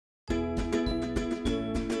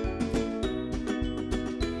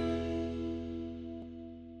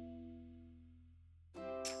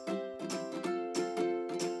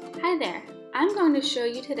I'm going to show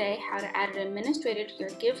you today how to add an administrator to your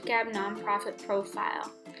GiveGab nonprofit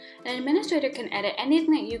profile. An administrator can edit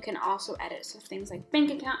anything that you can also edit, so things like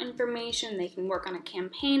bank account information, they can work on a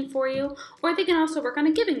campaign for you, or they can also work on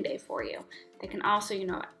a giving day for you. They can also,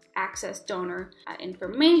 access donor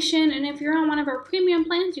information, and if you're on one of our premium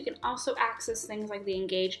plans, you can also access things like the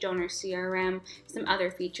Engaged Donor CRM, some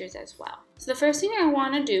other features as well. So the first thing I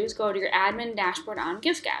want to do is go to your admin dashboard on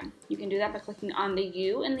GiveGab. You can do that by clicking on the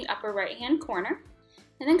U in the upper right hand corner,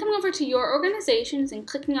 and then coming over to your organizations and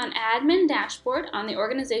clicking on admin dashboard on the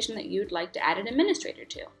organization that you'd like to add an administrator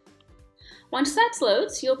to. Once that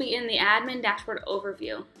loads, you'll be in the admin dashboard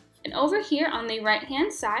overview. And over here on the right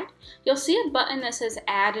hand side, you'll see a button that says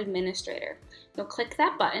Add Administrator. You'll click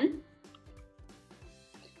that button,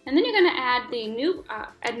 and then you're going to add the new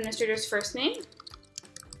administrator's first name,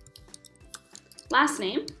 last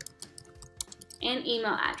name, and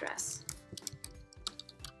email address.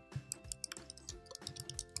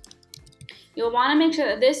 You'll want to make sure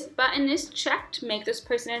that this button is checked to make this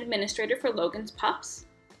person an administrator for Logan's Pups.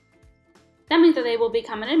 That means that they will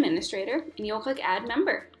become an administrator, and you'll click Add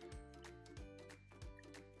Member.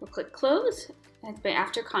 We'll click Close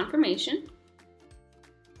after confirmation.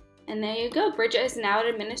 And there you go, Bridget is now an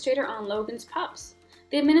administrator on Logan's Pups.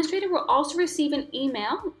 The administrator will also receive an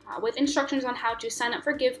email with instructions on how to sign up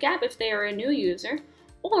for GiveGab if they are a new user,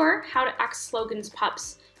 or how to access Logan's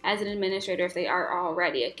Pups as an administrator if they are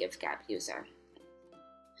already a GiveGab user.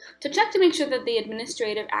 To check to make sure that the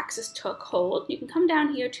administrative access took hold, you can come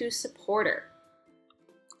down here to Supporter.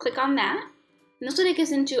 Click on that, and this will take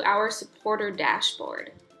us into our supporter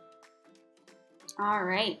dashboard.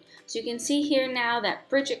 Alright, so you can see here now that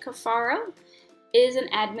Bridget Cafaro is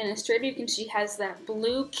an administrator. You can see she has that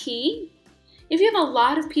blue key. If you have a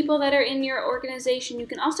lot of people that are in your organization, you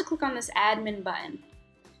can also click on this admin button.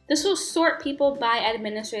 This will sort people by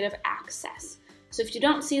administrative access. So if you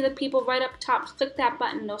don't see the people right up top, click that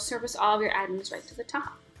button. It'll service all of your admins right to the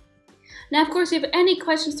top. Now, of course, if you have any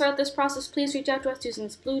questions throughout this process, please reach out to us using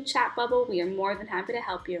this blue chat bubble. We are more than happy to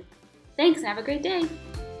help you. Thanks and have a great day.